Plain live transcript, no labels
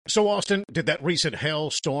So, Austin, did that recent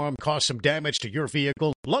hailstorm cause some damage to your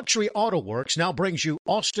vehicle? Luxury Auto Works now brings you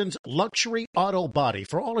Austin's luxury auto body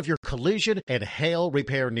for all of your collision and hail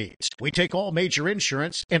repair needs. We take all major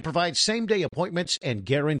insurance and provide same-day appointments and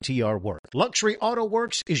guarantee our work. Luxury Auto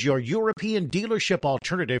Works is your European dealership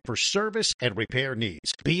alternative for service and repair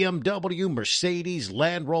needs. BMW, Mercedes,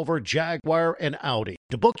 Land Rover, Jaguar, and Audi.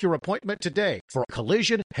 To book your appointment today for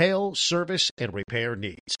collision, hail, service, and repair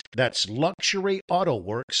needs. That's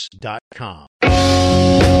luxuryautoworks.com. From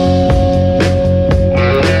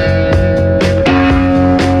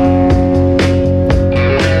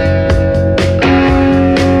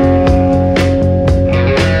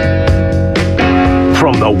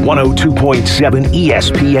the 102.7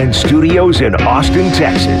 ESPN studios in Austin,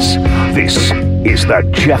 Texas, this is the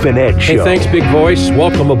Jeff and Ed Show. Hey, thanks, Big Voice.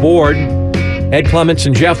 Welcome aboard. Ed Clements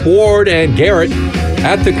and Jeff Ward and Garrett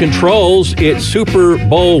at the controls. It's Super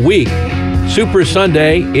Bowl week. Super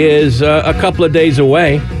Sunday is a couple of days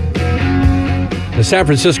away. The San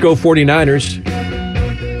Francisco 49ers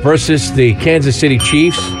versus the Kansas City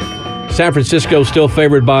Chiefs. San Francisco still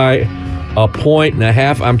favored by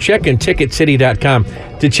 1.5. I'm checking ticketcity.com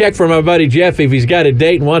to check for my buddy Jeff if he's got a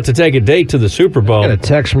date and wants to take a date to the Super Bowl. I got a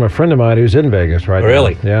text from a friend of mine who's in Vegas right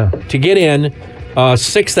Really? now. Yeah. To get in,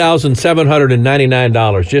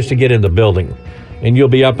 $6,799 just to get in the building. And you'll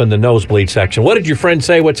be up in the nosebleed section. What did your friend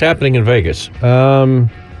say? What's happening in Vegas? There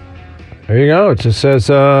you go. It just says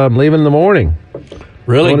I'm leaving in the morning.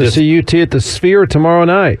 Really? I want to see UT at the Sphere tomorrow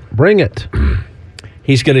night. Bring it.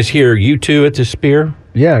 He's going to hear you two at the Spear?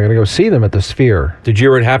 Yeah, I'm going to go see them at the Sphere. Did you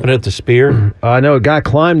hear what happened at the Spear? I know a guy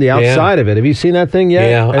climbed the outside of it. Have you seen that thing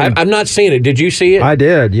yet? Yeah, I've not seen it. Did you see it? I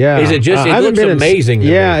did, yeah. Is it just, it looks amazing.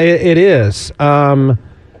 Yeah, it is. I've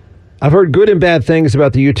heard good and bad things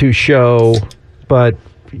about the U2 show, but,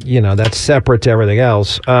 you know, that's separate to everything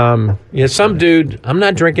else. Yeah, some dude, I'm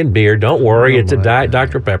not drinking beer. Don't worry. It's a Diet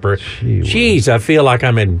Dr. Pepper. Jeez, I feel like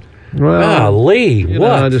I'm in, golly,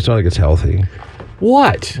 what? I just don't think it's healthy.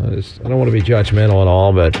 What? I don't want to be judgmental at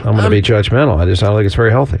all, but I'm going to be judgmental. I just don't think it's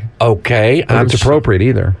very healthy. Okay. I don't think it's appropriate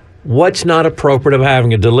either. What's not appropriate of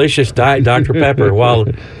having a delicious Diet Dr. Pepper while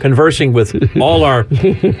conversing with all our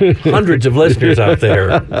hundreds of listeners out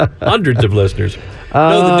there? Hundreds of listeners.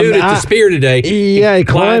 No, the dude at the Spear today. Yeah, he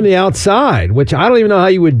climbed the outside, which I don't even know how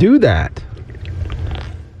you would do that.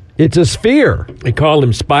 It's a Sphere. They called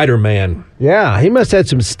him Spider-Man. Yeah, he must have had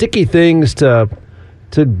some sticky things to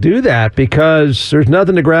do that because there's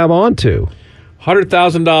nothing to grab onto.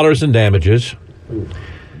 $100,000 in damages.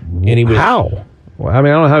 And he was, how? Well, I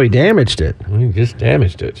mean, I don't know how he damaged it. He just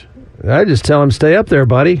damaged it. I just tell him, stay up there,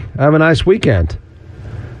 buddy. Have a nice weekend.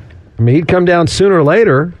 I mean, he'd come down sooner or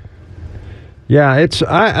later. Yeah, it's.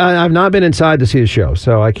 I've not been inside to see the show,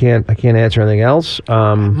 so I can't answer anything else.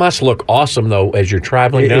 Must look awesome though as you're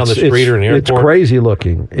traveling down the street or in the airport. It's crazy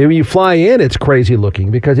looking. When you fly in, it's crazy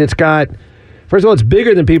looking because it's got. First of all, it's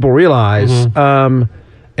bigger than people realize, and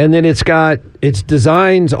then it's got its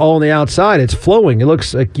designs all on the outside. It's flowing. It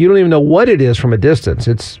looks like you don't even know what it is from a distance.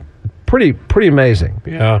 It's pretty amazing.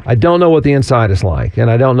 Yeah. I don't know what the inside is like, and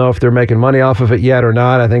I don't know if they're making money off of it yet or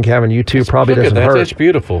not. I think having U2 probably doesn't hurt. That's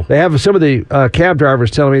beautiful. They have some of the cab drivers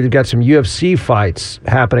telling me they've got some UFC fights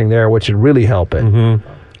happening there, which would really help it. Mm-hmm.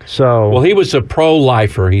 So, well, he was a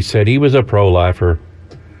pro-lifer. He said he was a pro-lifer.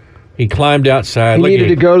 He climbed outside. He needed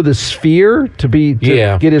to go to the Sphere to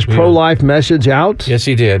get his pro-life message out? Yes,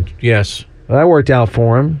 he did. Yes. Well, that worked out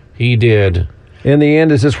for him. He did. In the end,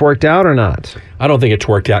 has this worked out or not? I don't think it's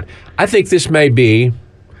worked out. I think this may be,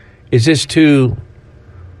 is this too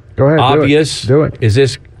Go ahead, obvious? Do it. Is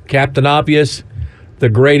this Captain Obvious, the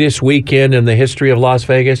greatest weekend in the history of Las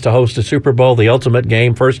Vegas to host a Super Bowl, the ultimate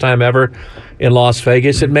game, first time ever in Las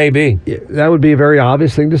Vegas? It may be. That would be a very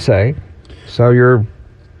obvious thing to say. So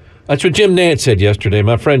That's what Jim Nance said yesterday,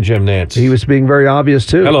 my friend Jim Nance. He was being very obvious,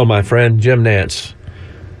 too. Hello, my friend, Jim Nance.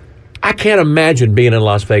 I can't imagine being in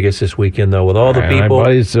Las Vegas this weekend, though, with all the people.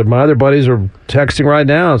 My other buddies are texting right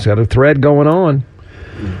now. It's got a thread going on.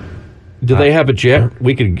 Do they have a jet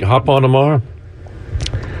we could hop on tomorrow?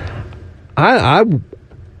 I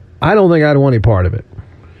don't think I'd want any part of it.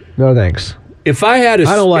 No, thanks. If I had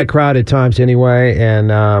I don't like crowded times anyway,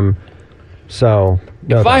 and so.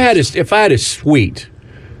 If I had a suite,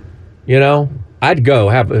 you know, I'd go.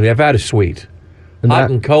 If I had a suite, hot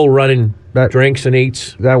and cold running drinks and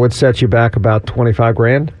eats. That would set you back about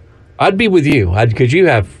 $25,000. I'd be with you, because you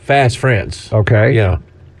have fast friends. Okay. Yeah.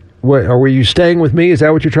 Were you staying with me? Is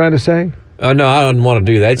that what you're trying to say? No, I don't want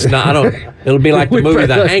to do that. It's not. I don't. It'll be like the movie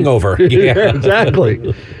The Hangover. Yeah,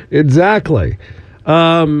 exactly.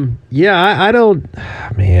 Yeah, I don't.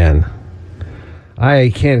 Man,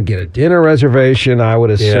 I can't get a dinner reservation, I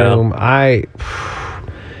would assume.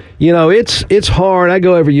 It's hard. I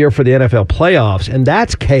go every year for the NFL playoffs, and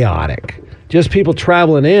that's chaotic. Just people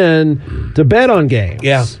traveling in to bet on games.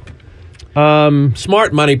 Yeah.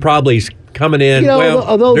 Smart money probably's coming in.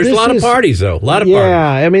 Although there's a lot of parties, though. A lot of parties.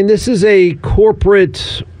 Yeah, I mean, this is a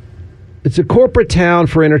corporate town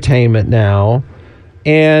for entertainment now.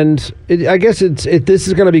 And I guess this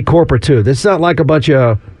is going to be corporate, too. This is not like a bunch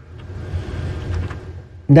of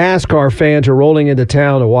NASCAR fans are rolling into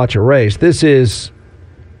town to watch a race. This is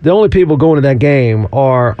the only people going to that game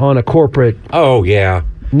are on a corporate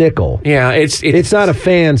nickel. Yeah, it's not a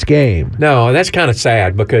fans game. No, that's kind of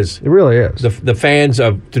sad because it really is.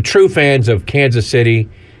 The true fans of Kansas City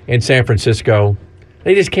and San Francisco,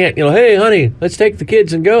 they just can't, hey, honey, let's take the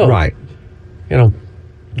kids and go. Right.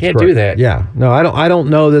 Can't do that. Yeah. No, I don't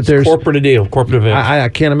know that there's corporate event. I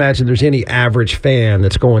can't imagine there's any average fan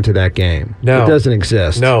that's going to that game. No. It doesn't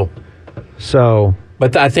exist. No. So,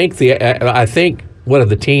 but I think what are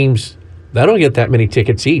the teams? They don't get that many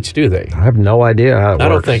tickets each, do they? I have no idea how it works. I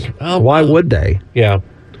don't think. Why would they? Yeah.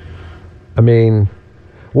 I mean,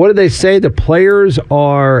 what did they say? The players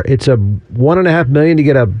it's a $1.5 million to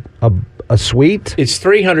get a suite. It's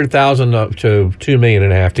 $300,000 up to $2.5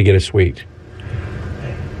 million to get a suite.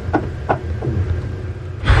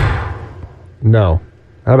 No.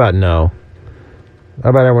 How about no?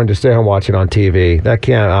 How about everyone just stay home watching on TV? That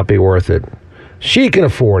cannot be worth it. She can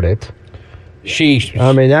afford it.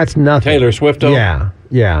 I mean, that's nothing. Taylor Swift? Yeah.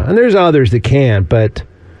 And there's others that can, but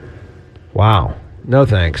wow. No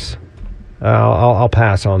thanks. I'll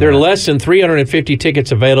pass on that. There are less than 350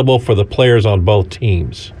 tickets available for the players on both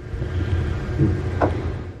teams.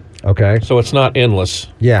 Okay. So it's not endless.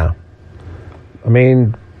 Yeah. I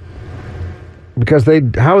mean, because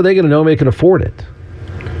how are they going to know they can afford it?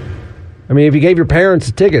 I mean, if you gave your parents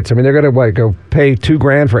the tickets, I mean, they're going to go pay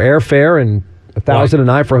 $2,000 for airfare and $1,000 a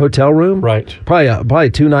night for a hotel room. Right. Probably a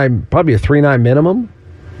 3-night minimum.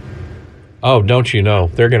 Oh, don't you know?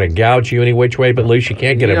 They're going to gouge you any which way but loose. You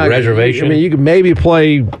can't get a reservation. I mean, you could maybe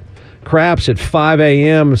play craps at 5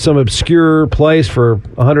 a.m. some obscure place for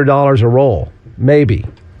 $100 a roll. Maybe.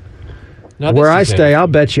 Where I stay, I'll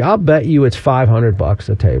bet you it's $500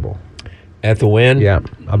 a table. At the Wynn? Yeah,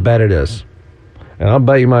 I bet it is. And I'll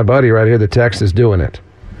bet you my buddy right here, the Tex, is doing it.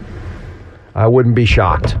 I wouldn't be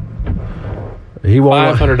shocked. He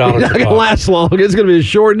won't. $500. He's not going to last long. It's going to be a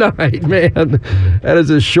short night, man. That is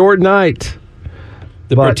a short night.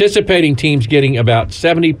 The participating team's getting about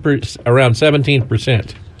around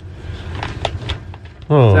 17%.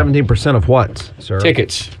 17% of what, sir?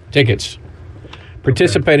 Tickets.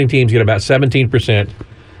 Participating teams get about 17%.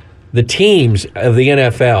 The teams of the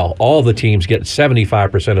NFL, all the teams get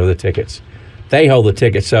 75% of the tickets. They hold the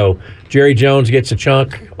tickets. So Jerry Jones gets a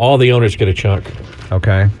chunk. All the owners get a chunk.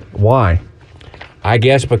 Okay. Why? I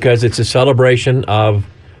guess because it's a celebration of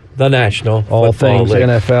the National All Football things League.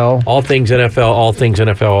 NFL. All things NFL. All things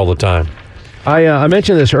NFL all the time. I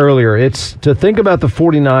mentioned this earlier. It's to think about the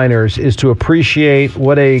 49ers is to appreciate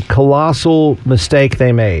what a colossal mistake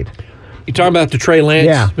they made. You talking about the Trey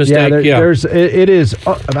Lance mistake? Yeah. It is.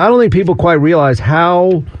 I don't think people quite realize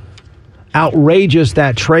how outrageous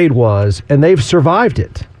that trade was, and they've survived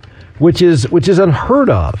it, which is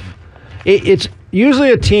unheard of. It's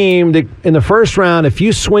usually a team that in the first round, if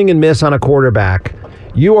you swing and miss on a quarterback,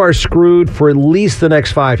 you are screwed for at least the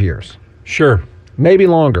next 5 years. Sure, maybe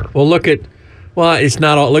longer. Well, it's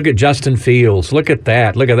not all. Look at Justin Fields. Look at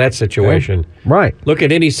that. Look at that situation. Okay. Right. Look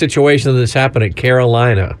at any situation that's happened at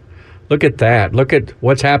Carolina. Look at that. Look at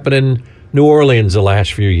what's happened in New Orleans the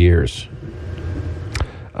last few years.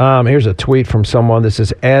 Here's a tweet from someone. This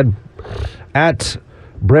is Ed at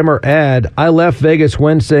Bremer Ed. I left Vegas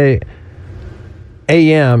Wednesday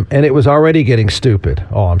a.m. and it was already getting stupid.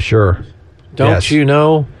 Oh, I'm sure. Don't you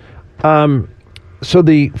know? So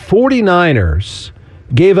the 49ers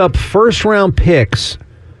gave up first-round picks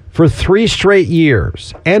for 3 straight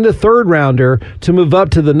years and a third-rounder to move up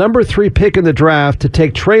to the number 3 pick in the draft to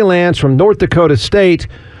take Trey Lance from North Dakota State,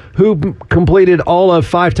 who completed all of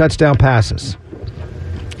 5 touchdown passes.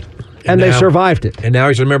 And they survived it. And now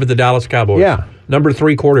he's remembered the Dallas Cowboys. Yeah. Number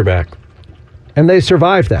 3 quarterback. And they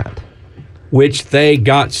survived that. Which they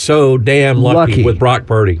got so damn lucky with Brock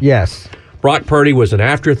Purdy. Yes. Brock Purdy was an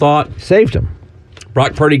afterthought. Saved him.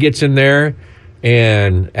 Brock Purdy gets in there,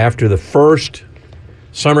 and after the first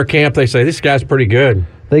summer camp, they say, this guy's pretty good.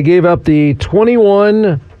 They gave up the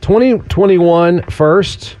 2021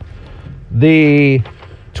 first, the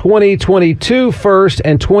 2022 first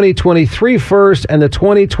and 2023 first and the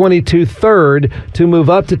 2022 third to move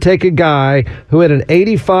up to take a guy who had an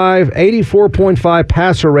 84.5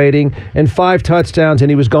 passer rating and 5 touchdowns, and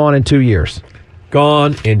he was gone in 2 years.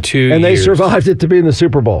 Gone in 2 years. And they survived it to be in the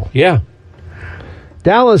Super Bowl. Yeah.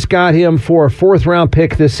 Dallas got him for a 4th-round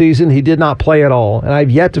pick this season. He did not play at all, and I've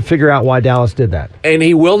yet to figure out why Dallas did that. And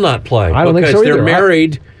he will not play. I don't think so either. Because they're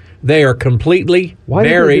married. They are completely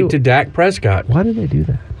married to Dak Prescott. Why did they do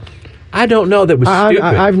that? I don't know. That was stupid.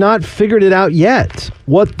 I've not figured it out yet,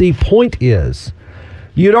 what the point is.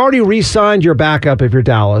 You'd already re-signed your backup if you're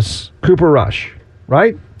Dallas, Cooper Rush,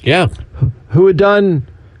 right? Yeah. He'd gone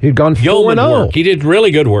 4-0. He did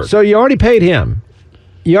really good work. So you already paid him.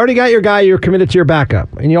 You already got your guy. You're committed to your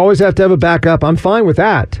backup. And you always have to have a backup. I'm fine with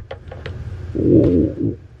that.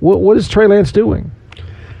 What is Trey Lance doing?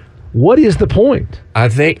 What is the point? I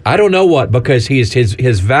don't know what, because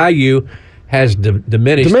his value has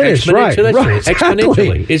diminished exponentially. Right,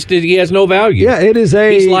 exactly. He has no value. Yeah, it is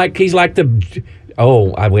He's like the.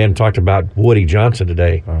 We hadn't talked about Woody Johnson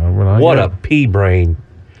today. What a pea brain.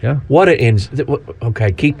 Yeah. What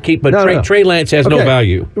okay, keep. But Trey Lance has no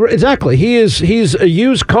value. Exactly. He's a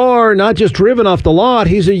used car, not just driven off the lot.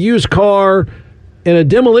 He's a used car in a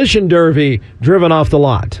demolition derby driven off the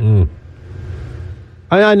lot. Mm.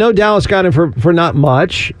 I know Dallas got him for not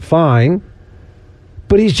much. Fine.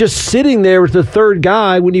 But he's just sitting there with the third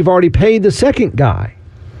guy when you've already paid the second guy.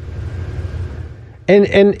 And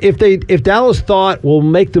if Dallas thought we'll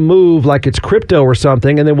make the move like it's crypto or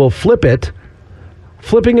something and then we'll flip it,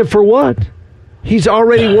 flipping it for what? He's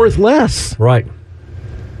already worth less. Right.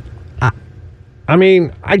 I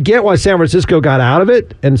mean, I get why San Francisco got out of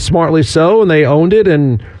it, and smartly so, and they owned it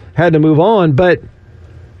and had to move on, but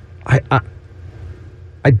I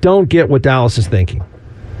don't get what Dallas is thinking.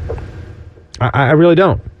 I really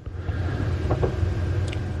don't.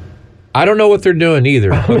 I don't know what they're doing either,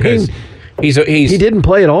 because he didn't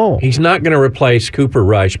play at all. He's not going to replace Cooper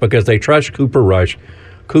Rush because they trust Cooper Rush.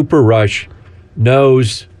 Cooper Rush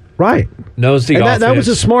knows the offense. That was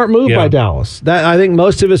a smart move by Dallas. That I think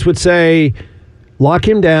most of us would say, lock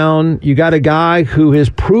him down. You got a guy who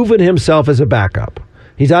has proven himself as a backup.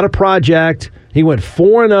 He's out of project. He went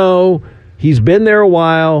 4-0. He's been there a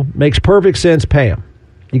while. Makes perfect sense. Pay him.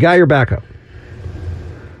 You got your backup.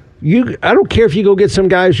 I don't care if you go get some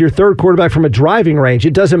guy who's your third quarterback from a driving range.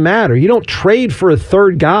 It doesn't matter. You don't trade for a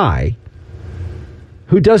third guy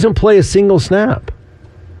who doesn't play a single snap.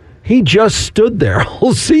 He just stood there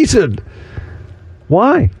all season.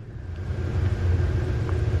 Why?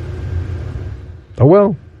 Oh,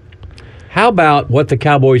 well. How about what the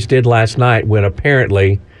Cowboys did last night when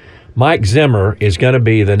apparently Mike Zimmer is going to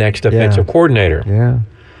be the next offensive coordinator? Yeah.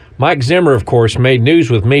 Mike Zimmer, of course, made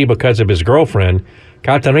news with me because of his girlfriend,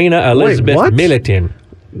 Katarina Elizabeth Militin.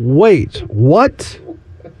 Wait, what?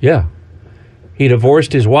 Yeah. He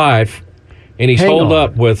divorced his wife, and he's holed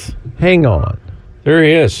up with... Hang on. There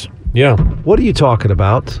he is. Yeah. What are you talking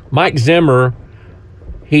about? Mike Zimmer,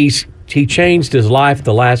 he changed his life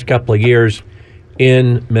the last couple of years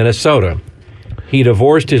in Minnesota. He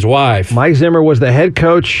divorced his wife. Mike Zimmer was the head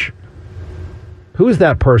coach. Who is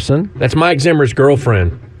that person? That's Mike Zimmer's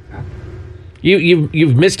girlfriend.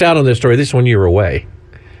 You've missed out on this story. This is when you were away.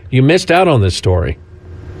 You missed out on this story.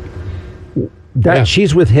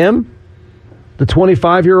 She's with him? The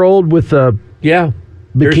 25-year-old with the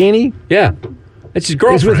bikini? Yeah. It's his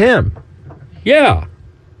girlfriend. He's with him? Yeah.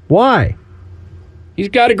 Why? He's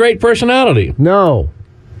got a great personality. No.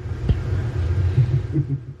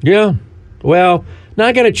 Yeah. Well, now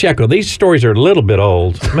I got to check. Well, these stories are a little bit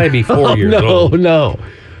old. Maybe 4 years old. No.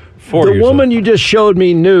 4 years old. The woman you just showed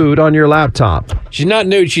me nude on your laptop. She's not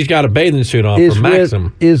nude. She's got a bathing suit on from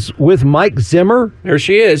Maxim. Is with Mike Zimmer? There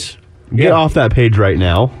she is. Get off that page right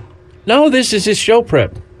now. No, this is his show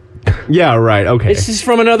prep. Yeah, right. Okay. This is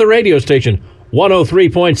from another radio station,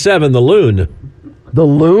 103.7 The Loon. The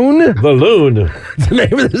Loon? The Loon. The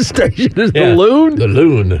name of the station is The Loon? The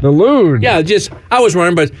Loon. The Loon. Yeah, I was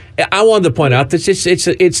wondering, but I wanted to point out that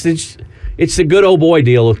it's the good old boy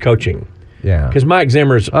deal with coaching. Yeah. Because Mike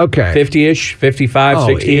Zimmer's 50-ish, 55,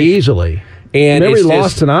 60-ish. Easily. And remember he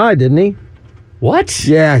lost an eye, didn't he? What?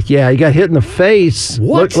 Yeah, he got hit in the face.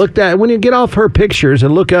 What? Look that when you get off her pictures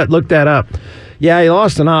and look that up. Yeah, he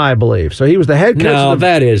lost an eye, I believe. So he was the head coach. No,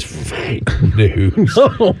 that is fake news.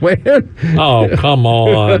 Oh, man. Oh, come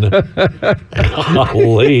on.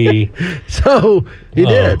 Golly. So he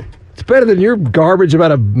did. It's better than your garbage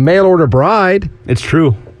about a mail-order bride. It's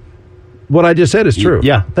true. What I just said is true.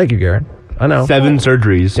 Yeah. Thank you, Garrett. I know. 7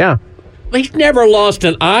 surgeries. Yeah. He's never lost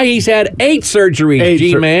an eye. He's had 8 surgeries,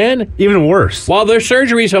 G-Man. Even worse. While their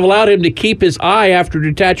surgeries have allowed him to keep his eye after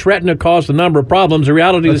detached retina caused a number of problems, the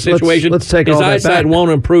reality of the situation let's take his all that eyesight back.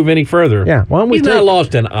 won't improve any further. Yeah, why don't we He's not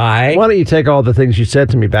lost an eye. Why don't you take all the things you said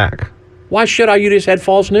to me back? Why should I? You just had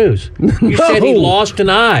false news. You said he lost an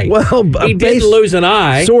eye. Well, he didn't lose an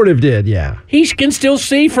eye. Sort of did, yeah. He can still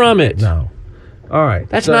see from it. No. All right.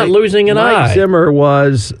 That's not losing an eye. Mike Zimmer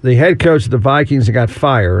was the head coach of the Vikings and got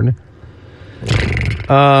fired.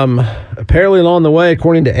 Apparently along the way,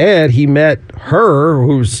 according to Ed, he met her,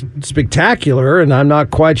 who's spectacular, and I'm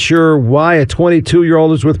not quite sure why a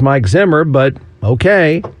 22-year-old is with Mike Zimmer, but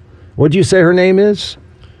okay. What'd you say her name is?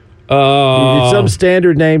 It's some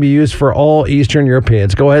standard name you use for all Eastern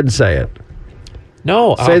Europeans. Go ahead and say it.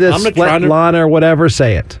 No, say this, Svetlana or whatever.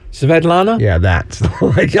 Say it. Svetlana? Yeah, that's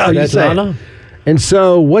like how you say it. Svetlana? And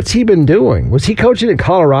so, what's he been doing? Was he coaching at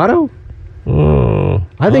Colorado?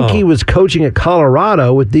 I think he was coaching at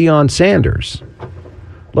Colorado with Deion Sanders.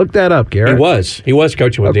 Look that up, Garrett. He was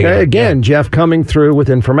coaching with Deion. Okay, again, Jeff coming through with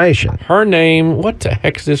information. Her name, what the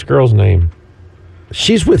heck's this girl's name?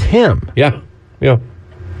 She's with him. Yeah.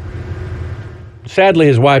 Sadly,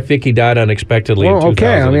 his wife, Vicky, died unexpectedly in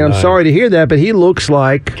 2009. I mean, I'm sorry to hear that, but he looks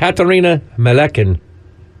like... Katarina Melekin.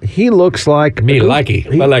 He looks like...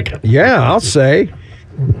 Melekin. Yeah, I'll say.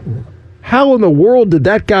 How in the world did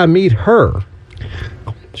that guy meet her?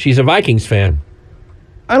 She's a Vikings fan.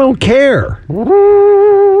 I don't care.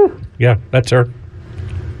 Yeah, that's her.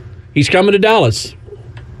 He's coming to Dallas.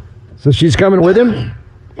 So she's coming with him?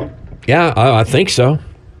 Yeah, I think so.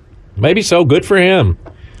 Maybe so. Good for him.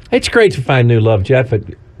 It's great to find new love, Jeff, at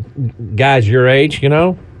guys your age, you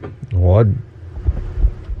know? What?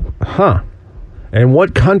 Huh. And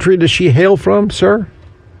what country does she hail from, sir?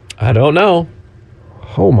 I don't know.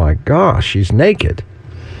 Oh, my gosh. She's naked.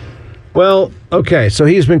 Well, okay. So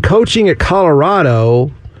he's been coaching at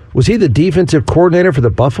Colorado. Was he the defensive coordinator for the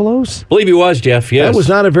Buffaloes? I believe he was, Jeff, yes. That was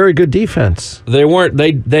not a very good defense. They weren't.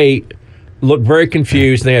 They looked very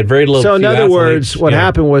confused. They had very little. So, in other words, what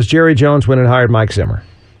happened was Jerry Jones went and hired Mike Zimmer.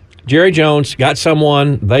 Jerry Jones got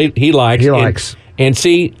someone he likes. And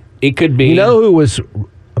see, it could be. You know who was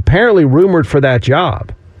apparently rumored for that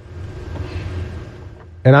job?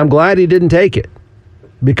 And I'm glad he didn't take it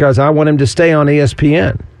because I want him to stay on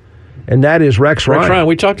ESPN. And that is Rex Ryan. Rex Ryan,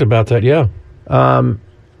 we talked about that, yeah.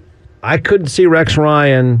 I couldn't see Rex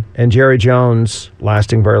Ryan and Jerry Jones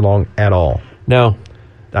lasting very long at all. No.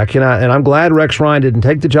 I cannot, and I'm glad Rex Ryan didn't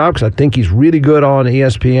take the job because I think he's really good on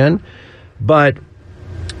ESPN. But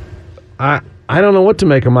I don't know what to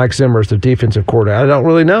make of Mike Zimmer as the defensive coordinator. I don't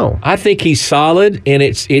really know. I think he's solid, and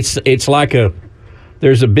it's like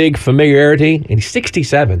there's a big familiarity, and he's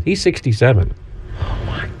 67. He's 67. Oh,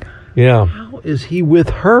 my God. Yeah. How is he with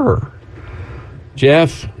her?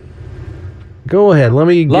 Jeff. Go ahead. Give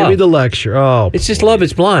me the lecture. Oh, it's just love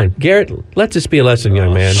is blind. Garrett, let this be a lesson,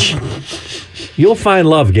 young man. You'll find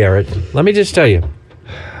love, Garrett. Let me just tell you.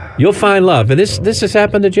 You'll find love. And this has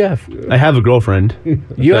happened to Jeff. I have a girlfriend.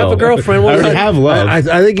 You have a girlfriend? I already have love. I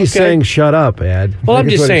think he's saying shut up, Ed. Well, I'm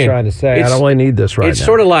just saying. He's trying to say. I don't really need this right now. It's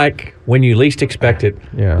sort of like when you least expect it,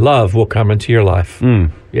 love will come into your life.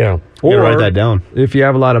 Yeah. Or write that down. If you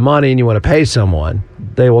have a lot of money and you want to pay someone,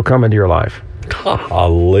 they will come into your life.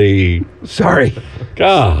 Golly. Sorry.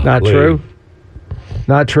 Golly. Not true?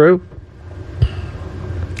 Not true?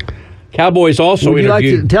 Cowboys also Would you like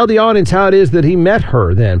to tell the audience how it is that he met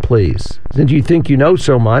her then, please? Since you think you know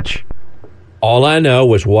so much. All I know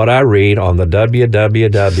was what I read on the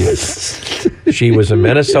WWW. She was a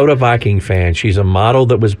Minnesota Viking fan. She's a model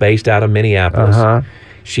that was based out of Minneapolis. Uh-huh.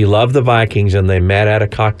 She loved the Vikings, and they met at a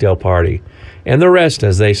cocktail party. And the rest,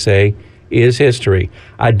 as they say, is history.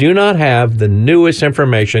 I do not have the newest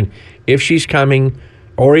information if she's coming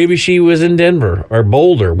or if she was in Denver or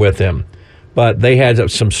Boulder with him. But they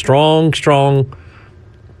had some strong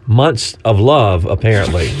months of love,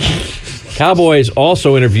 apparently. Cowboys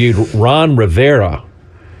also interviewed Ron Rivera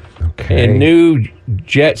and New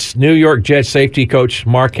York Jets safety coach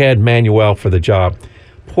Marquette Manuel for the job.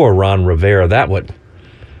 Poor Ron Rivera.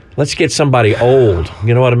 Let's get somebody old.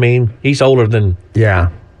 You know what I mean? He's older than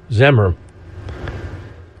Zimmer.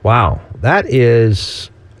 Wow. That is...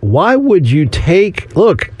 Why would you take...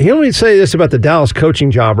 Look, let me say this about the Dallas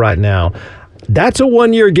coaching job right now. That's a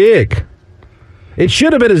one-year gig. It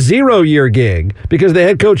should have been a 0-year gig because the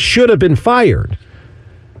head coach should have been fired.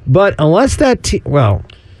 But unless that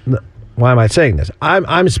why am I saying this?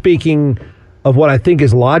 I'm speaking of what I think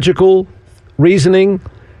is logical reasoning.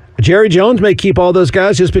 Jerry Jones may keep all those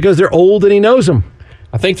guys just because they're old and he knows them.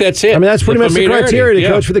 I think that's it. I mean, that's pretty much the criteria to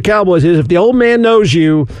coach for the Cowboys is if the old man knows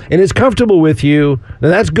you and is comfortable with you,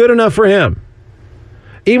 then that's good enough for him.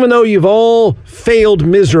 Even though you've all failed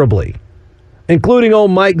miserably, including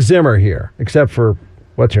old Mike Zimmer here, except for,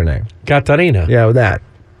 what's her name? Katarina. Yeah, with that.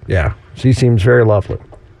 Yeah, she seems very lovely.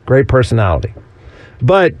 Great personality.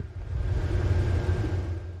 But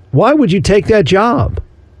why would you take that job?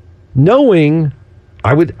 Knowing,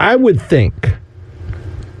 I would think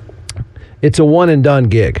it's a one-and-done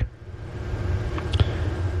gig.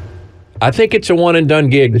 I think it's a one-and-done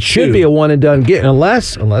gig. It should be a one-and-done gig,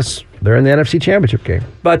 unless they're in the NFC Championship game.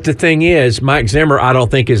 But the thing is, Mike Zimmer, I don't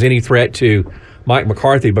think is any threat to Mike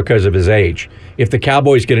McCarthy because of his age. If the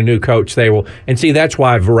Cowboys get a new coach, they will. And see, that's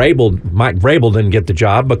why Mike Vrabel didn't get the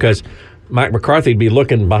job, because Mike McCarthy would be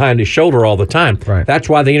looking behind his shoulder all the time. Right. That's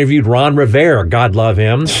why they interviewed Ron Rivera. God love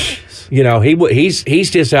him. You know, he's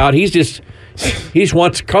just out. He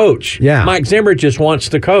wants to coach. Yeah. Mike Zimmer just wants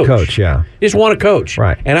to coach. Just want to coach.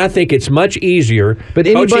 Right. And I think it's much easier but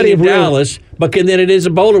coaching in Dallas, but then it is a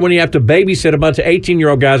Boulder when you have to babysit a bunch of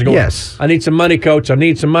 18-year-old guys going, yes, I need some money, coach. I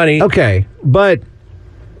need some money. Okay, but,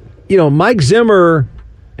 you know, Mike Zimmer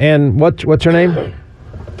and what's her name?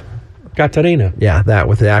 Katarina. Yeah, that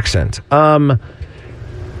with the accent. You're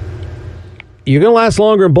going to last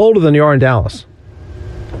longer in Boulder than you are in Dallas.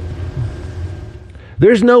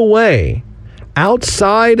 There's no way,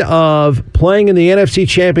 outside of playing in the NFC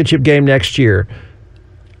Championship game next year,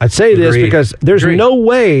 I'd say this because there's no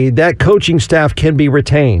way that coaching staff can be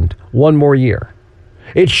retained one more year.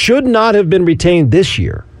 It should not have been retained this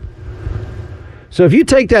year. So if you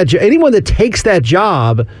take that, anyone that takes that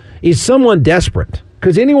job is someone desperate,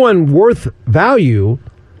 because anyone worth value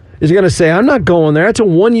is going to say, I'm not going there. That's a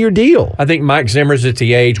one-year deal. I think Mike Zimmer's at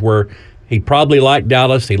the age where he probably liked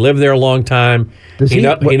Dallas. He lived there a long time. He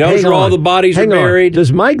knows where all the bodies are buried.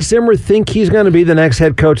 Does Mike Zimmer think he's going to be the next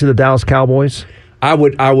head coach of the Dallas Cowboys? I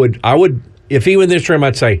would. If he were in this room,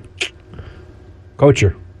 I'd say, coach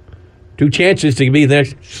her. 2 chances to be the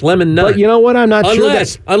next, slim and none. But you know what? I'm not sure.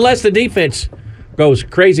 Unless the defense goes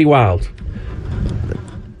crazy wild.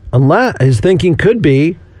 Unless his thinking could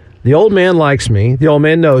be, the old man likes me. The old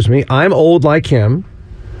man knows me. I'm old like him.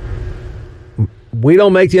 We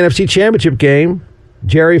don't make the NFC Championship game.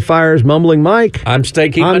 Jerry fires mumbling Mike. I'm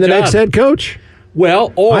staking I'm the next head coach.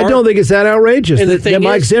 Well, or I don't think it's that outrageous that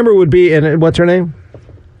Mike Zimmer would be, and what's her name?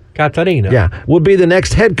 Katarina. Yeah, would be the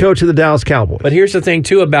next head coach of the Dallas Cowboys. But here's the thing,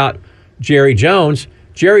 too, about Jerry Jones.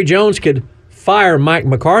 Jerry Jones could fire Mike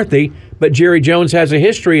McCarthy, but Jerry Jones has a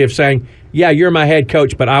history of saying, yeah, you're my head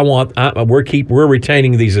coach, but we're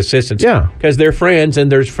retaining these assistants. Yeah. Because they're friends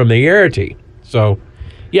and there's familiarity. So,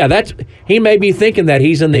 yeah, he may be thinking that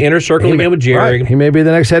he's in the inner circle again with Jerry. Right. He may be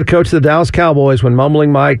the next head coach of the Dallas Cowboys when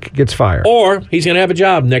mumbling Mike gets fired. Or he's going to have a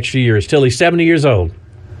job next few years till he's 70 years old.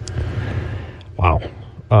 Wow.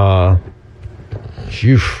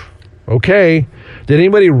 Okay. Did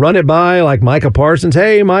anybody run it by like Micah Parsons?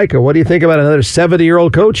 Hey, Micah, what do you think about another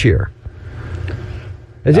 70-year-old coach here?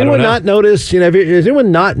 Has anyone not noticed? Has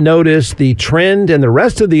anyone not noticed the trend in the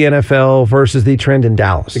rest of the NFL versus the trend in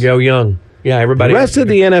Dallas? To go young. Yeah, everybody. The rest of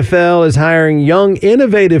the NFL is hiring young,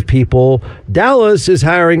 innovative people. Dallas is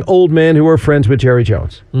hiring old men who are friends with Jerry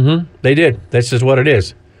Jones. Mm-hmm. They did. This is what it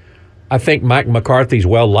is. I think Mike McCarthy's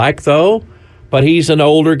well-liked, though, but he's an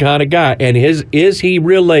older kind of guy. And is he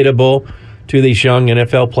relatable to these young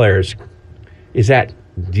NFL players? Is that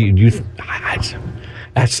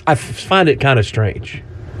I find it kind of strange.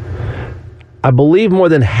 I believe more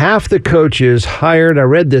than half the coaches hired, I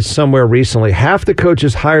read this somewhere recently, half the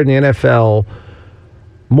coaches hired in the NFL,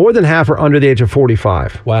 more than half are under the age of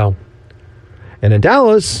 45. Wow. And in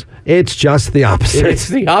Dallas, it's just the opposite. It's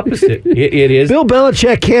the opposite. It is. Bill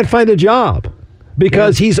Belichick can't find a job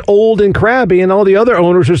because he's old and crabby, and all the other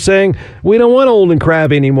owners are saying, we don't want old and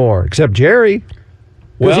crabby anymore, except Jerry,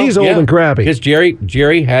 because he's old and crabby. Because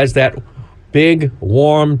Jerry has that big,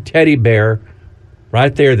 warm teddy bear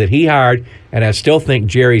right there that he hired, and I still think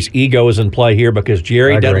Jerry's ego is in play here because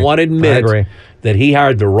Jerry doesn't want to admit that he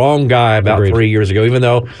hired the wrong guy about 3 years ago, even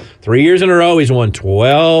though 3 years in a row he's won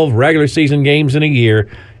 12 regular season games in a year.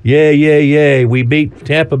 Yay, we beat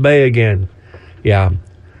Tampa Bay again. Yeah.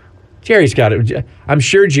 Jerry's got it. I'm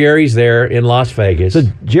sure Jerry's there in Las Vegas. So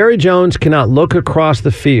Jerry Jones cannot look across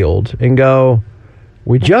the field and go,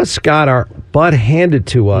 we just got our butt handed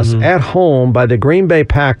to us at home by the Green Bay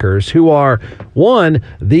Packers, who are, one,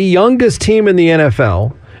 the youngest team in the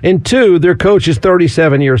NFL, and two, their coach is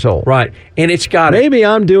 37 years old. Right. And it's got Maybe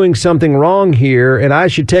I'm doing something wrong here, and I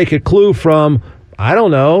should take a clue from, I don't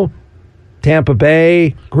know, Tampa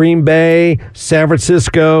Bay, Green Bay, San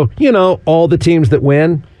Francisco, all the teams that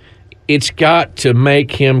win. it's got to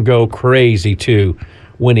make him go crazy, too,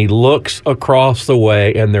 when he looks across the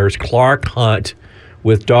way and there's Clark Hunt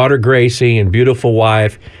with daughter Gracie and beautiful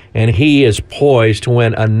wife, and he is poised to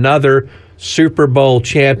win another Super Bowl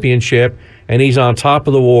championship, and he's on top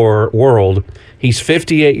of the world. He's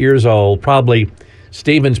 58 years old.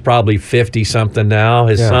 Steven's probably 50-something now,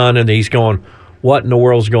 his son, and he's going, what in the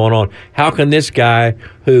world's going on? How can this guy,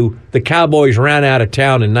 who the Cowboys ran out of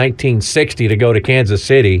town in 1960 to go to Kansas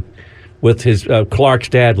City with his Clark's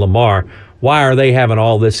dad, Lamar, why are they having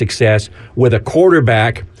all this success with a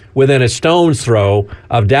quarterback within a stone's throw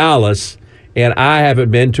of Dallas, and I haven't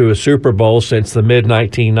been to a Super Bowl since the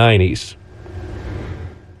mid-1990s?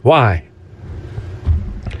 Why?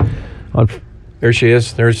 There she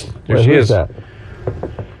is. There she is. That?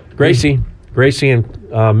 Gracie and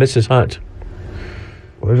Mrs. Hunt.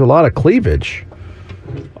 Well, there's a lot of cleavage.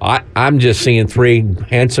 I'm just seeing three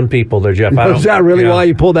handsome people there, Jeff. Is that really why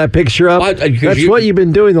you pulled that picture up? That's what you've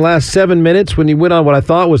been doing the last 7 minutes when you went on what I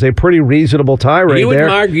thought was a pretty reasonable tirade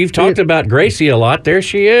there. You've talked about Gracie a lot. There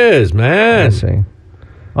she is, man. I see.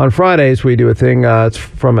 On Fridays, we do a thing. It's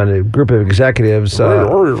from a group of executives.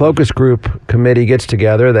 Focus group committee gets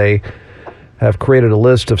together. They have created a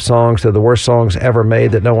list of songs that are the worst songs ever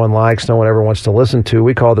made that no one likes, no one ever wants to listen to.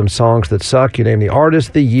 We call them songs that suck. You name the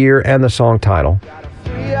artist, the year, and the song title.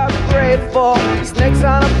 We are grateful. Snakes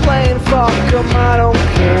on a plane, fuck 'em, I don't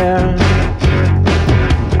care.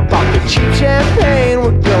 Pop the cheap champagne,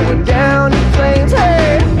 we're going down in flames.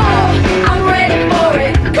 Hey, oh, I'm ready for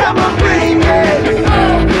it. come on, bring it.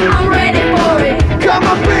 Oh, I'm ready for it. Come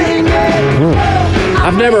on, bring it.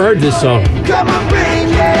 I've never heard this song. Come on, bring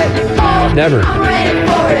it. Oh, Never. I'm ready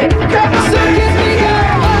for it. Come on, so kiss me,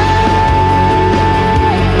 girl.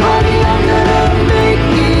 Honey, I'm gonna make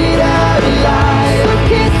it out alive. So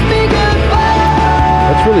kiss me goodbye.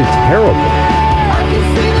 That's really terrible. I can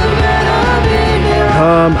see the venom in your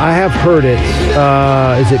eyes. I have heard it.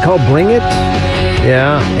 Is it called Bring It?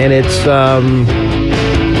 Yeah, and it's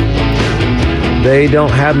they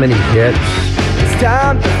don't have many hits.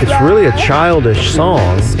 It's really a childish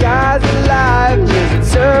song. Skies alive,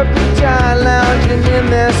 there's a turpentine lounging in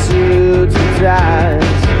their suits and ties.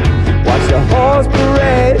 Watch the horse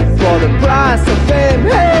parade for the price of fame.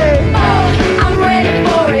 Hey, Oh, I'm ready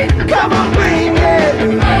for it. come on, bring it.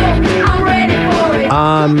 Oh, I'm ready for it.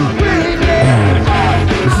 Bring it.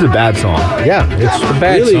 This is a bad song. Yeah, it's a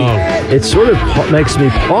bad really, song. It sort of makes me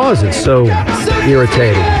pause. It's so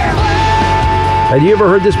irritating. Have you ever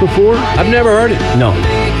heard this before? I've never heard it. No.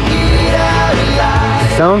 It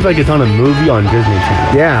sounds like it's on a movie on Disney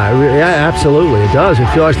Channel. Yeah, absolutely. It does. It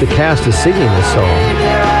feels like the cast is singing this song.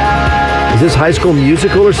 Is this High School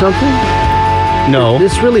Musical or something? No.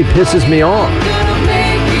 This really pisses me off.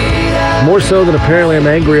 More so than apparently I'm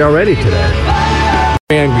angry already today.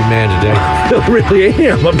 Angry man today. I really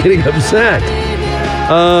am. I'm getting upset.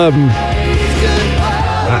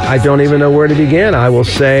 I don't even know where to begin. I will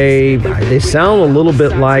say they sound a little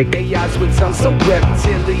bit like I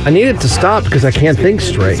need it to stop because I can't think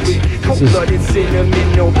straight. I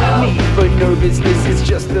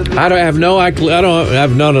don't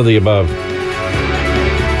have none of the above.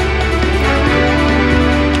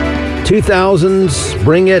 2000s,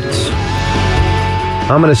 Bring It.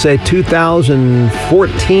 I'm going to say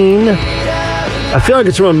 2014. I feel like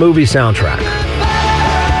it's from a movie soundtrack.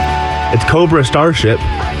 It's Cobra Starship,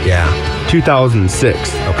 Yeah.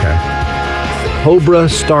 2006. Okay. Cobra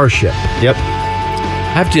Starship. Yep.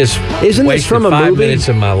 I've just Isn't this wasted from a 5 movie? minutes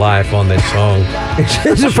of my life on this song.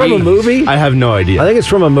 Is it from a movie? I have no idea. I think it's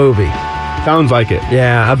from a movie. Sounds like it.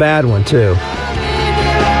 Yeah, a bad one, too.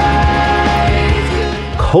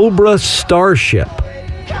 Cobra Starship.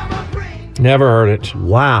 Never heard it.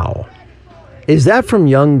 Wow. Is that from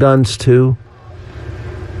Young Guns, too?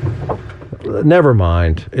 Never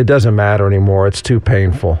mind. It doesn't matter anymore. It's too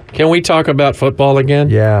painful. Can we talk about football again?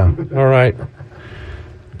 Yeah. All right.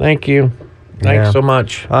 Thank you. Thanks Yeah. so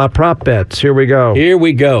much. Prop bets. Here we go. Here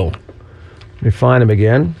we go. Let me find them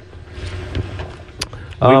again.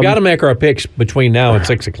 We've got to make our picks between now and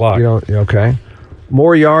 6 o'clock. You know, okay.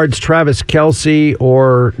 More yards, Travis Kelce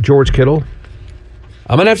or George Kittle?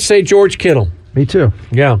 I'm going to have to say George Kittle. Me too.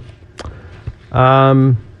 Yeah.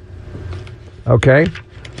 Okay.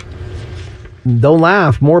 Don't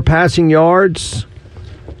laugh. More passing yards,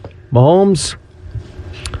 Mahomes,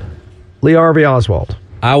 Lee Harvey Oswald.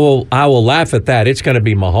 I will laugh at that. It's going to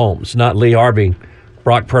be Mahomes, not Lee Harvey,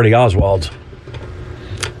 Brock Purdy Oswald.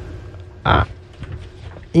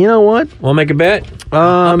 You know what? Want to make a bet?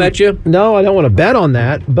 I'll bet you. No, I don't want to bet on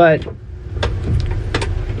that, but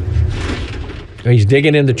He's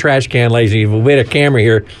digging in the trash can, lazy. We had a camera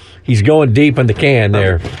here. He's going deep in the can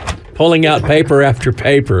there. pulling out paper after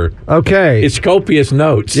paper. Okay. It's copious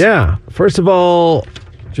notes. Yeah. First of all,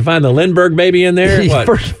 Did you find the Lindbergh baby in there?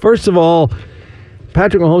 What? First of all,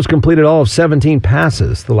 Patrick Mahomes completed all of 17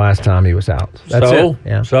 passes the last time he was out. That's So? it.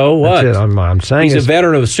 Yeah. So what? That's it. I'm saying He's a it's-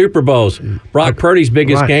 veteran of the Super Bowls. Brock Purdy's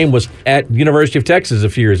biggest Right. game was at University of Texas a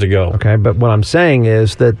few years ago. Okay, but what I'm saying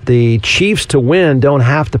is that the Chiefs to win don't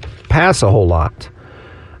have to pass a whole lot.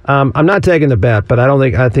 I'm not taking the bet, but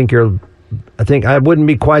I think I wouldn't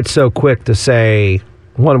be quite so quick to say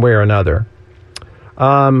one way or another.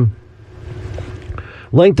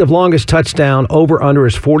 Length of longest touchdown over under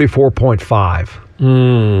is 44.5. I'd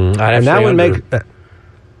have to And that say would under. make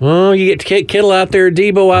Well, you get Kittle out there,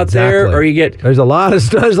 Debo out there, Exactly. or you get There's a lot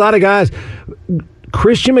of guys.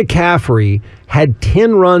 Christian McCaffrey had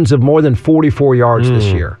 10 runs of more than 44 yards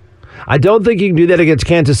this year. I don't think you can do that against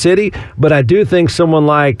Kansas City, but I do think someone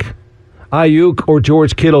like Ayuk or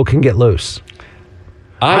George Kittle can get loose.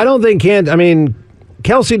 I don't think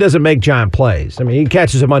Kelsey doesn't make giant plays. I mean, he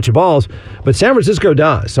catches a bunch of balls, but San Francisco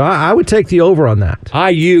does. So I would take the over on that.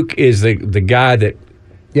 Ayuk is the guy that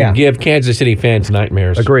can give Kansas City fans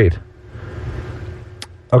nightmares. Agreed.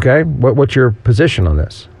 Okay, what's your position on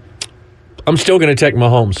this? I'm still going to take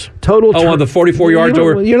Mahomes. Total. On the 44 yards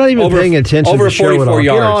over. You're not even over, paying attention over to the show at 44 all.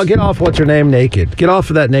 yards. Get off. What's her name? Naked. Get off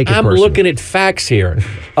of that naked I'm person. looking at facts here.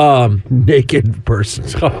 Naked person.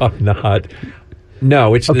 I'm not.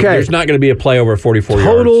 No, it's Okay. there's not going to be a play over 44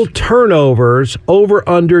 Total yards. turnovers over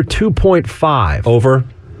under 2.5. Over.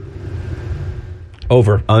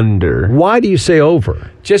 Under. Why do you say over?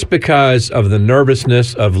 Just because of the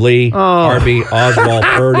nervousness of Lee Harvey Oswald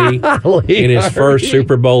Purdy Lee in his Harvey. first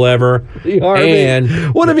Super Bowl ever. Lee Harvey. And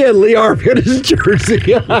What if he had Lee Harvey on his jersey?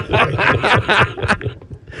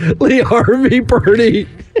 Lee Harvey Purdy.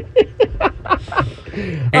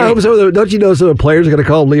 I hope some of the, don't you know some of the players are going to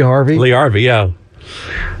call him Lee Harvey? Lee Harvey, yeah.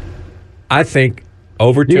 I think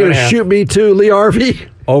over You're going to 2.5. shoot me too, Lee Harvey?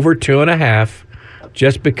 Over 2.5,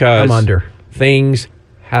 just because I'm under. things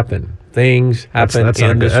happen. Things happen That's in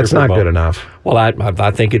not the good. That's Super not Bowl. good enough. Well,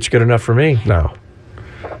 I think it's good enough for me. No.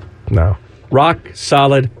 Rock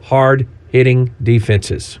solid, hard hitting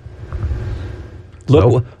defenses.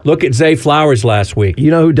 Look at Zay Flowers last week.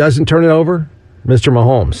 You know who doesn't turn it over? Mr.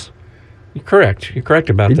 Mahomes. You're correct. You're correct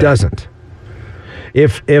about He that. doesn't.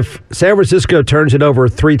 If San Francisco turns it over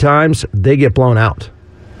 3 times, they get blown out.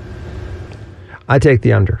 I take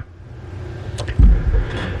the under.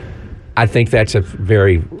 I think that's a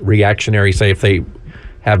very reactionary. Say if they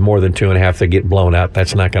have more than 2.5, they get blown out.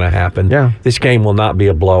 That's not going to happen. Yeah. This game will not be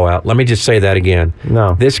a blowout. Let me just say that again.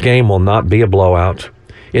 No. This game will not be a blowout.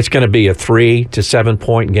 It's going to be a 3 to 7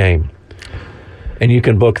 point game. And you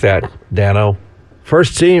can book that, Dano.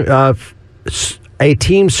 First team, a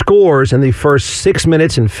team scores in the first 6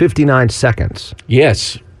 minutes and 59 seconds.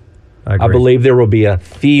 Yes. I I believe there will be a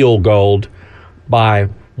field goal by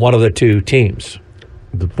one of the two teams.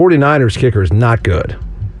 The 49ers kicker is not good.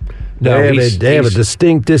 No, they have a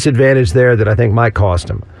distinct disadvantage there that I think might cost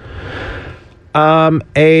them.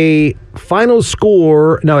 A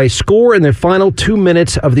score in the final 2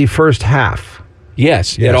 minutes of the first half.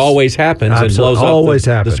 Yes, Yes. it always happens and Absolutely. blows up Always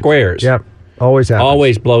the happens. squares. Yep, always happens.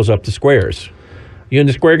 Always blows up the squares. You in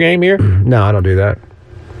the square game here? No, I don't do that.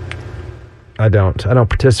 I don't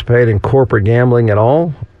participate in corporate gambling at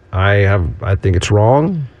all. I think it's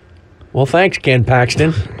wrong. Well, thanks, Ken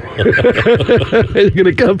Paxton. He's going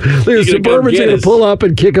to come. The Suburban's come get going to us. pull up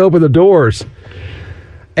and kick open the doors.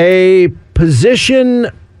 A position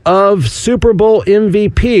of Super Bowl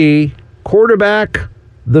MVP, quarterback,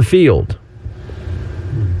 the field.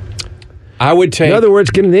 I would take. In other words,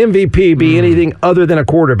 can an MVP be anything other than a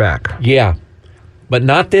quarterback? Yeah, but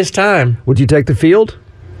not this time. Would you take the field?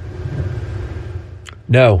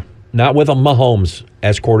 No, not with a Mahomes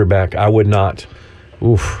as quarterback. I would not.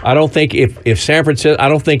 Oof. I don't think if San Francisco, I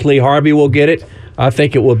don't think Lee Harvey will get it. I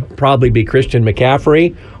think it will probably be Christian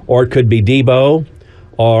McCaffrey, or it could be Debo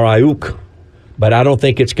or Ayuk. But I don't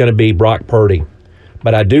think it's going to be Brock Purdy.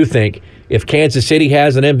 But I do think if Kansas City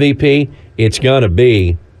has an MVP, it's going to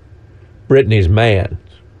be Brittany's man,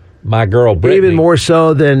 my girl Brittany. Even more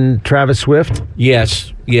so than Travis Swift?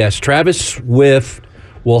 Yes. Travis Swift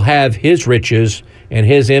will have his riches and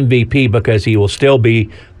his MVP because he will still be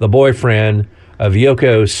the boyfriend of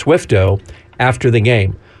Yoko Swifto after the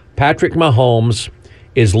game. Patrick Mahomes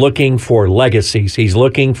is looking for legacies. He's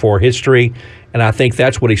looking for history, and I think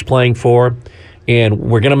that's what he's playing for. And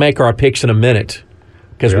we're going to make our picks in a minute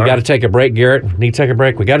because we got to take a break, Garrett. We need to take a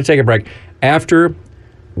break. We got to take a break. After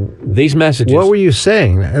these messages. What were you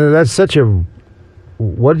saying? That's such a...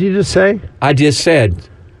 What did you just say? I just said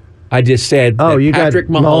I just said Oh, that you got Patrick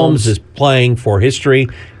Mahomes Mahomes. is playing for history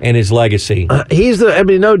and his legacy.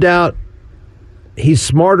 No doubt he's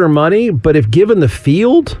smarter money, but if given the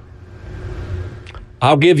field,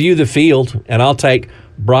 I'll give you the field, and I'll take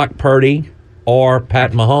Brock Purdy or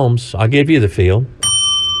Pat Mahomes. I'll give you the field.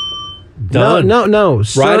 Done. No,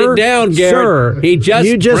 sir. Write it down, Garrett. Sir, You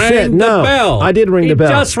just said rang the no. bell. I did ring the bell.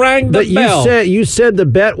 He just rang the but bell. You said the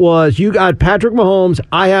bet was you got Patrick Mahomes.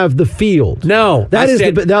 I have the field. No, that I is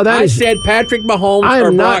said, the now that I is. said Patrick Mahomes I or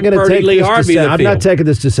am not Brock going to Purdy, take Lee this Harvey. deception. The I'm field. not taking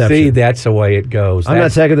this deception. See, that's the way it goes. I'm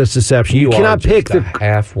not taking this deception. You cannot are pick just a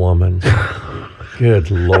half woman.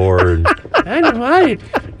 Good Lord. I know why.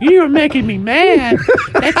 You were making me mad.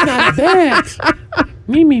 That's not a bet.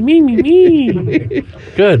 Me.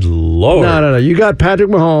 Good Lord. No. You got Patrick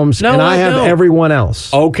Mahomes, No, and I I have don't. everyone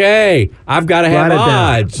else. Okay, I've got to have Write it down.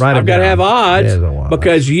 odds. Write it I've got to down. have odds There's a odds.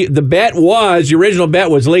 because the original bet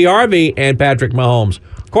was Lee Harvey and Patrick Mahomes.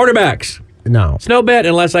 Quarterbacks. No. It's no bet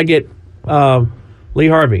unless I get Lee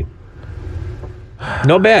Harvey.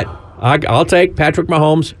 No bet. I'll take Patrick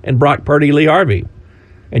Mahomes and Brock Purdy, Lee Harvey.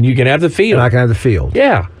 And you can have the field. And I can have the field.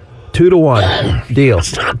 Yeah. 2-1 deal.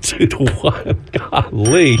 It's not 2-1.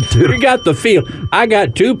 Golly. You got the field. I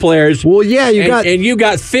got 2 players. Well, yeah, and you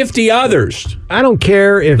got 50 others. I don't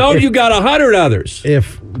care if. No, if, you got 100 others.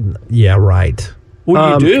 Yeah, right.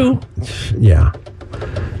 Well, you do. Yeah.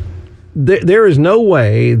 There is no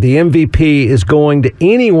way the MVP is going to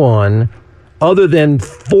anyone other than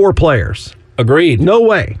 4 players. Agreed. No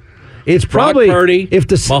way. It's probably Brock Purdy, if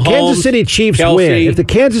the Mahomes, Kansas City Chiefs Kelsey. win. If the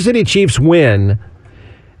Kansas City Chiefs win,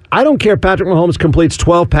 I don't care if Patrick Mahomes completes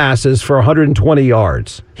 12 passes for 120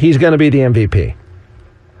 yards. He's going to be the MVP.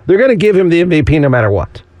 They're going to give him the MVP no matter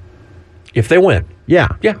what. If they win. Yeah.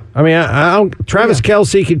 Yeah. I mean, I don't. Travis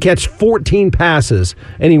Kelce could catch 14 passes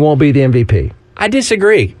and he won't be the MVP. I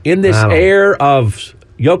disagree. In this I don't- air of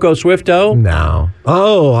Yoko Swifto, No.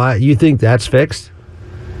 Oh, you think that's fixed?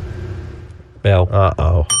 Bell.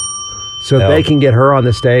 Uh-oh. So No. they can get her on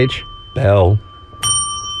the stage? Bell.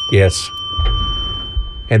 Yes.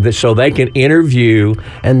 And so they can interview.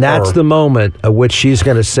 And that's her. the moment at which she's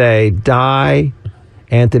going to say, die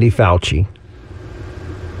Anthony Fauci.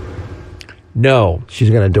 No. She's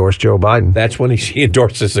going to endorse Joe Biden. That's when she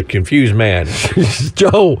endorses a confused man.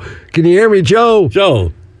 Joe, can you hear me, Joe?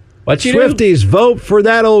 Joe, what you do? Swifties, vote for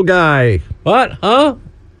that old guy. What? Huh?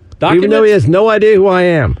 Even though he has no idea who I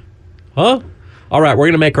am. Huh? All right, we're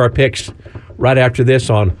going to make our picks right after this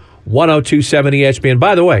on 102.7 ESPN.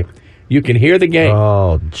 By the way, you can hear the game.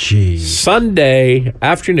 Oh, geez. Sunday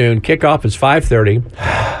afternoon, kickoff is 5:30.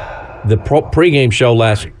 The pregame show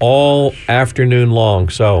lasts all afternoon long.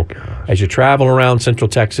 So as you travel around Central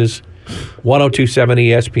Texas, 102.7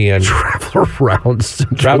 ESPN.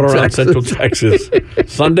 Travel around Central Texas.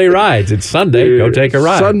 Sunday rides. It's Sunday. Go take a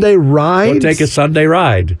ride. Sunday rides? Go take a Sunday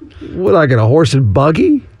ride. What, like in a horse and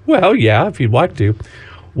buggy? Well, yeah, if you'd like to.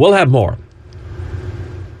 We'll have more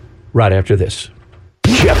right after this.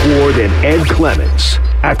 Jeff Ward and Ed Clements.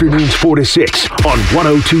 Afternoons 4 to 6 on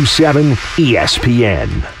 102.7 ESPN.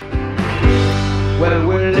 Well,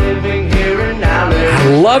 we're living here and now.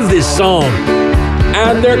 I love this song.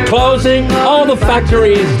 And they're closing all the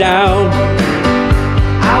factories down.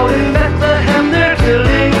 Out in Bethlehem, they're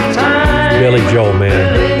killing time. Billy Joel,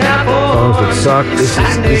 man. Killing apples. Songs that suck. This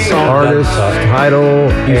is the song artist, that suck. title,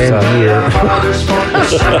 and suck. year. Fathers fought the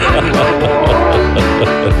Second World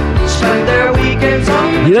War. Spend their weekends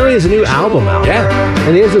on You know he has a new album out. Yeah.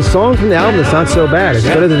 And he has a song from the album that's not so bad. It's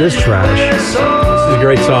better than this trash. This is a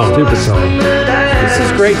great song. Stupid song. This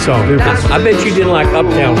is a great song. I bet you didn't like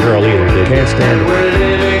Uptown Girl either, did you? Can't stand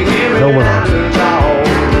it. No one likes it.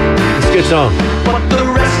 It's a good song.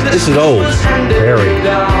 This is old. Very.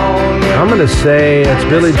 I'm going to say it's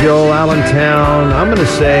Billy Joel, Allentown. I'm going to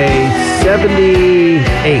say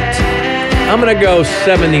 78. I'm going to go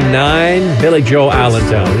 79, Billy Joel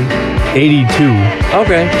Allentown. 82.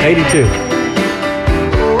 Okay, 82.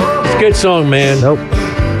 It's a good song, man. Nope.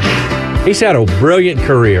 He's had a brilliant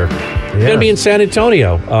career. He's going to be in San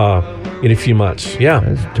Antonio in a few months. Yeah.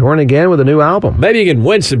 He's touring again with a new album. Maybe you can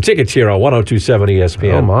win some tickets here on 102.7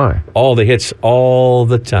 ESPN. Oh, my. All the hits all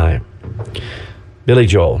the time. Billy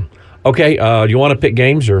Joel. Okay, do you want to pick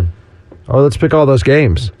games or? Oh, let's pick all those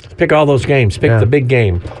games. Pick all those games. Pick the big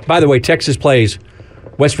game. By the way, Texas plays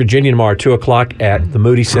West Virginia tomorrow at 2 o'clock at the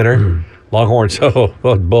Moody Center. Longhorns, oh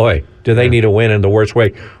boy, do they need a win in the worst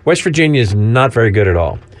way. West Virginia is not very good at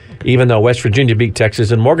all, even though West Virginia beat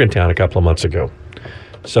Texas in Morgantown a couple of months ago.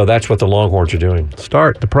 So that's what the Longhorns are doing.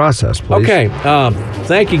 Start the process, please. Okay,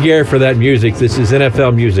 thank you, Gary, for that music. This is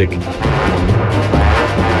NFL music.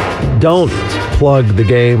 Don't plug the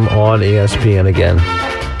game on ESPN again.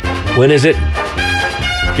 When is it?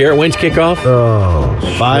 Garrett, when's kickoff? Oh,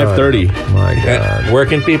 5:30. my God. Where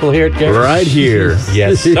can people hear it, Garrett? Right here.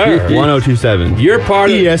 Yes, sir. 1027. You're part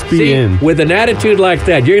of ESPN. See, with an attitude like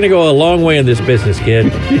that, you're going to go a long way in this business, kid.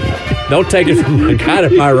 Don't take it from a guy to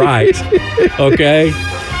my right. Okay?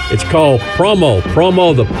 It's called promo.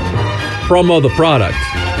 Promo the product.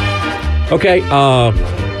 Okay,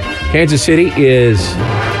 Kansas City is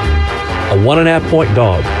a 1.5-point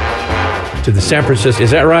dog to the San Francisco.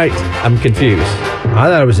 Is that right? I'm confused. I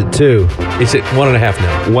thought it was at 2. It's at 1.5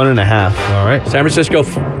 now. 1.5. All right. San Francisco.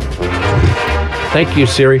 Thank you,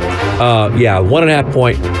 Siri.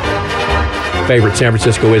 1.5-point favorite. San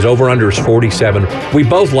Francisco is. Over under is 47. We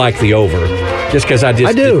both like the over, just because I do.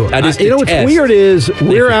 You know what's weird is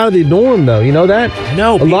we're out of the norm, though. You know that?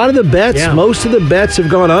 No. A lot of the bets, Yeah. most of the bets have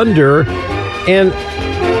gone under, and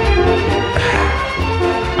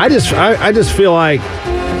I just feel like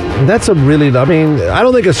that's a really. I mean, I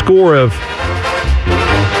don't think a score of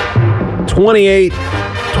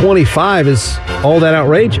 28-25 is all that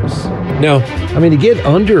outrageous. No, I mean, to get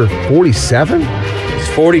under 47? it's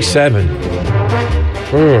 47.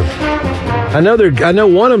 I know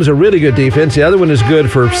one of them is a really good defense. The other one is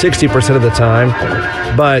good for 60% of the time.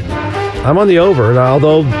 But I'm on the over,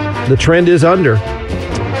 although the trend is under.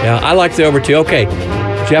 Yeah, I like the over too. Okay,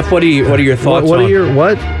 Jeff, what are your thoughts? What on are your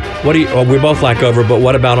what? What do you? Well, we both like over, but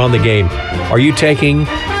what about on the game? Are you taking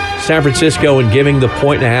San Francisco and giving the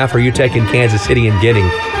 1.5? Or are you taking Kansas City and getting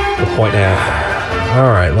the 1.5? All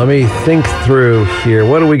right, let me think through here.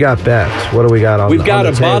 What do we got bets? What do we got on We've got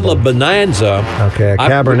on a the bottle table? of Bonanza. Okay, a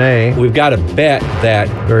Cabernet. We've got a bet that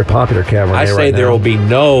Very popular Cabernet. I say right there now. will be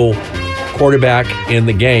no quarterback in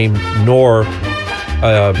the game, nor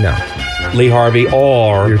No. Lee Harvey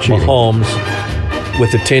or You're cheating. Mahomes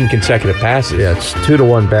with the 10 consecutive passes. Yeah, it's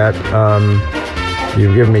 2-1 bet.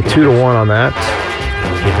 You've given me 2-1 on that.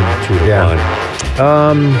 Giving 2 to Yeah.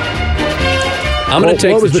 1. I'm going to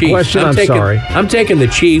take what was the Chiefs. question? I'm taking, sorry. I'm taking the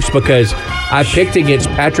Chiefs because I picked against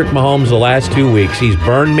Patrick Mahomes the last 2 weeks. He's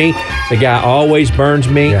burned me. The guy always burns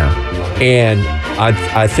me. Yeah. And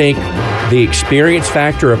I think the experience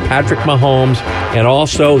factor of Patrick Mahomes and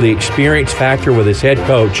also the experience factor with his head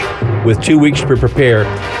coach with 2 weeks to prepare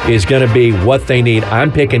is going to be what they need.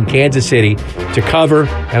 I'm picking Kansas City to cover,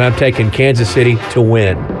 and I'm taking Kansas City to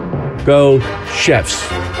win. Go Chiefs.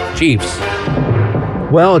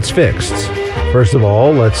 Well, it's fixed. First of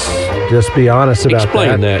all, let's just be honest about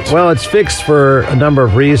Explain that. Well, it's fixed for a number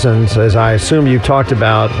of reasons, as I assume you talked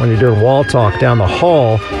about when you're doing wall talk down the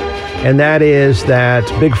hall, and that is that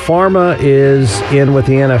Big Pharma is in with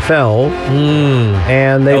the NFL,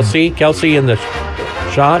 and they Kelsey in the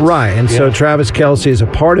shots. right, and so Yeah. Travis Kelce is a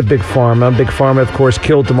part of Big Pharma. Big Pharma, of course,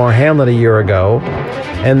 killed Damar Hamlin a year ago.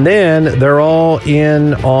 And then they're all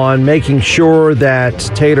in on making sure that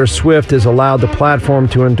Taylor Swift is allowed the platform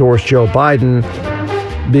to endorse Joe Biden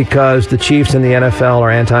because the Chiefs and the NFL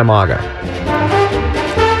are anti-MAGA.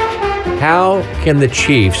 How can the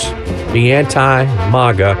Chiefs be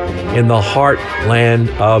anti-MAGA in the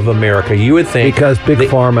heartland of America? You would think Because Big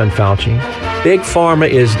Pharma and Fauci. Big Pharma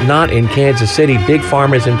is not in Kansas City. Big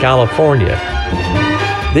Pharma is in California.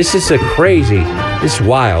 This is this is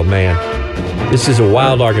wild, man. This is a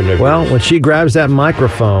wild argument. Well, when she grabs that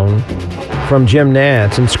microphone from Jim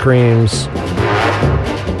Nantz and screams,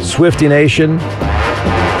 Swiftie Nation,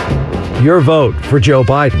 your vote for Joe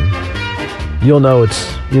Biden, you'll know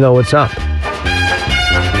it's up.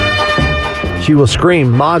 She will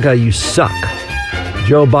scream, MAGA, you suck.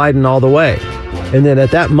 Joe Biden all the way. And then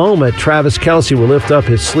at that moment, Travis Kelce will lift up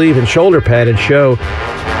his sleeve and shoulder pad and show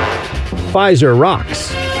Pfizer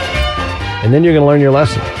rocks. And then you're going to learn your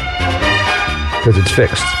lesson. Because it's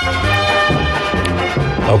fixed.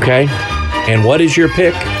 Okay. And what is your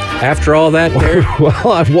pick after all that there?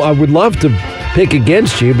 Well, I would love to pick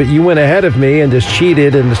against you, but you went ahead of me and just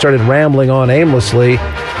cheated and started rambling on aimlessly.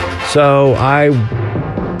 So I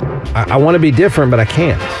want to be different, but I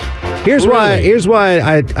can't. Here's why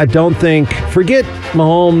I don't think. Forget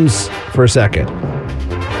Mahomes for a second.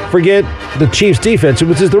 Forget the Chiefs' defense,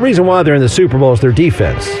 which is the reason why they're in the Super Bowl, is their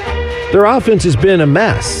defense. Their offense has been a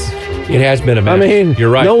mess. It has been a mess. I mean, you're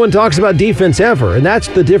right. No one talks about defense ever, and that's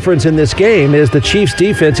the difference in this game. Is the Chiefs'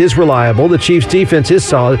 defense is reliable, the Chiefs' defense is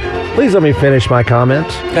solid. Please let me finish my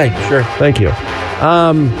comments. Okay, sure. Thank you.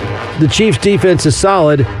 The Chiefs' defense is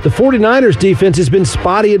solid. The 49ers' defense has been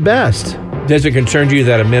spotty at best. Does it concern you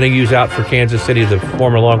that Amenahu's out for Kansas City, the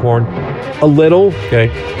former Longhorn? A little. Okay.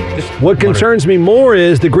 Just What concerns me more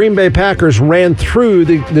is the Green Bay Packers ran through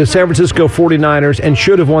the San Francisco 49ers and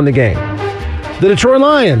should have won the game. The Detroit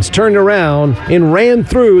Lions turned around and ran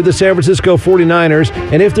through the San Francisco 49ers,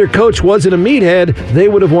 and if their coach wasn't a meathead, they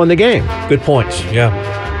would have won the game. Good points.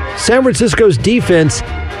 Yeah. San Francisco's defense,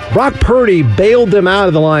 Brock Purdy bailed them out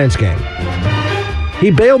of the Lions game. He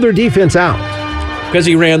bailed their defense out. Because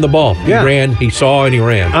he ran the ball. Yeah. He ran, he saw, and he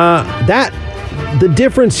ran. The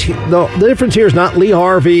difference here is not Lee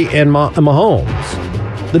Harvey and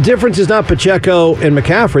Mahomes. The difference is not Pacheco and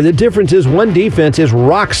McCaffrey. The difference is one defense is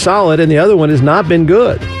rock solid and the other one has not been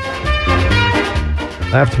good. I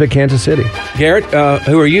have to pick Kansas City. Garrett,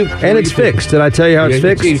 who are you? And it's fixed. Did I tell you how it's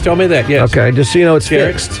fixed? You told me that, yes. Okay, just so you know, it's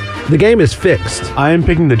Garrett? fixed. The game is fixed. I am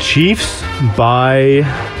picking the Chiefs by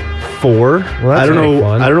 4. Well, I don't that's know.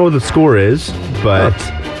 fun. I don't know what the score is, but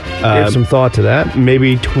Give some thought to that.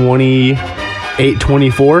 maybe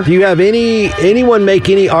 28-24. Do you have anyone make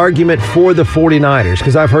any argument for the 49ers?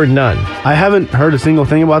 Because I've heard none. I haven't heard a single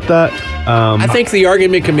thing about that. I think the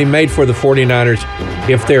argument can be made for the 49ers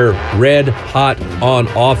if they're red hot on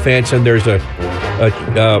offense and there's a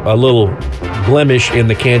little blemish in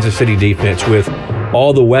the Kansas City defense with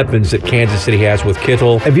all the weapons that Kansas City has with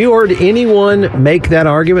Kittle. Have you heard anyone make that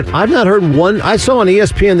argument? I've not heard one. I saw on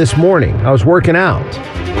ESPN this morning. I was working out,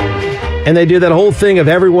 and they did that whole thing of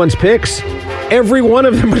everyone's picks. Every one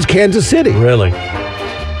of them was Kansas City. Really?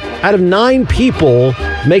 Out of 9 people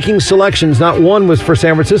making selections, not one was for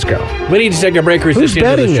San Francisco. We need to take a break. Who's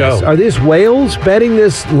betting the show. this? Are these whales betting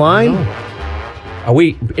this line? Are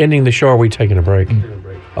we ending the show or are we taking a break?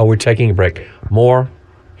 Oh, we're taking a break. More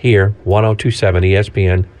here, 102.7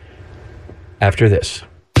 ESPN, after this.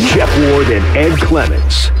 Jeff Ward and Ed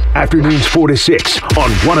Clements. Afternoons 4 to 6 on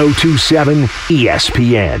 102.7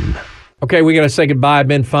 ESPN. Okay, we got to say goodbye.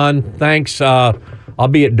 Been fun. Thanks. I'll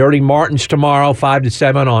be at Dirty Martin's tomorrow, 5 to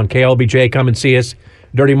 7 on KLBJ. Come and see us.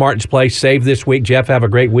 Dirty Martin's Place. Save this week. Jeff, have a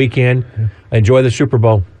great weekend. Enjoy the Super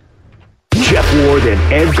Bowl. Jeff Ward and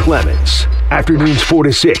Ed Clements. Afternoons 4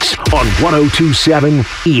 to 6 on 102.7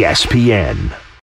 ESPN.